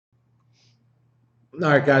All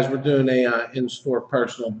right, guys, we're doing a in-store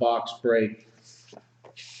personal box break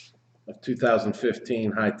of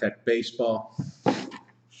 2015 high-tech baseball.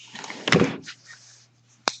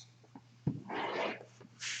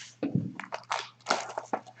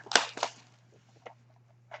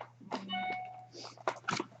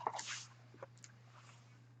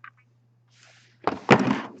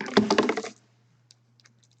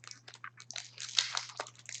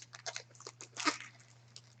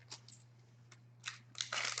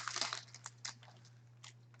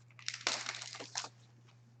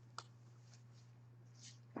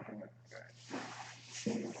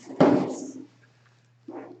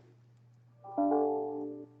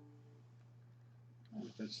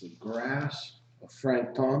 That's the grass of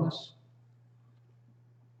Frank Thomas.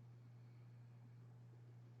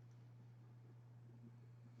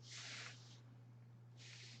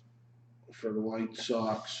 For the White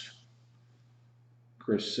Sox,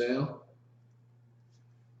 Chris Sale.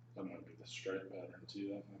 That might be the stripe pattern too.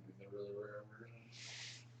 That might be the really rare version.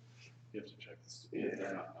 You have to check this.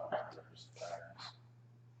 They're not there's patterns.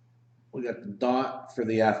 We got the dot for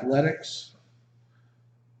the Athletics,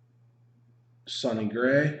 Sonny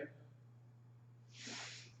Gray.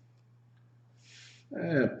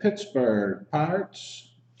 And Pittsburgh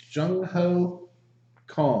Pirates, Jung Ho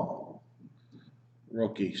Kong,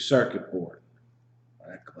 rookie circuit board.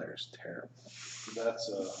 That glare is terrible. That's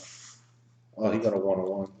Oh, he got a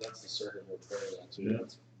 101. that's the circuit board parallel too. Yeah.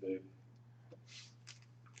 That's big.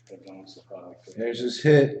 That belongs to product. There's his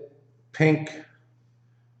hit, pink,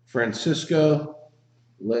 Francisco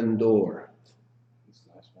Lindor. It's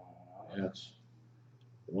a nice one. That's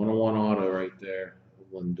 101 auto right there,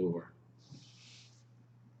 Lindor.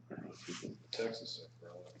 Texas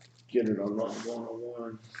parallel. Get it on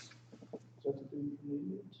 101.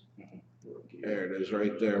 There it is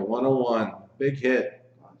right there, 101. Big hit.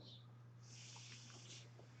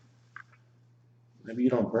 Maybe you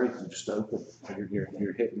don't break, you just open it.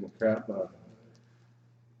 You're hitting the crap out of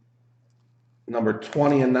it. Number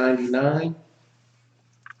 20 and 99,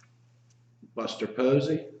 Buster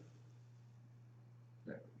Posey.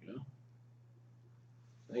 There we go.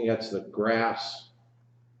 I think that's the grass.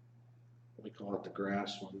 We call it the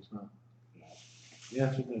grass ones, huh? Yeah,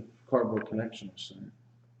 that's what the cardboard connection was saying.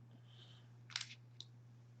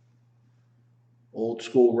 Old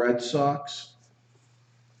school Red Sox.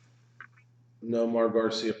 Nomar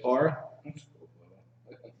Garciaparra.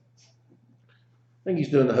 I think he's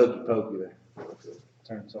doing the hokey pokey there.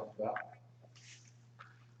 Turn himself about.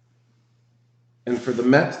 And for the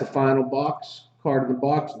Mets, the final box, card in the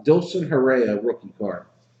box, Dilson Herrera, rookie card.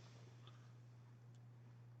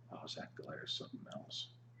 Oh, that glare is something else.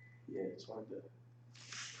 Yeah, it's hard to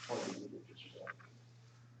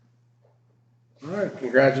All right,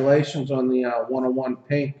 congratulations on the 101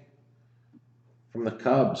 pink from the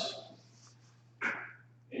Cubs.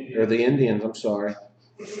 Or the Indians, I'm sorry.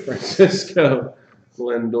 Francisco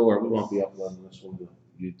Lindor. We won't be uploading this one to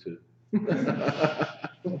YouTube.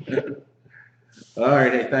 All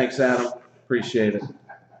right, hey, thanks, Adam. Appreciate it.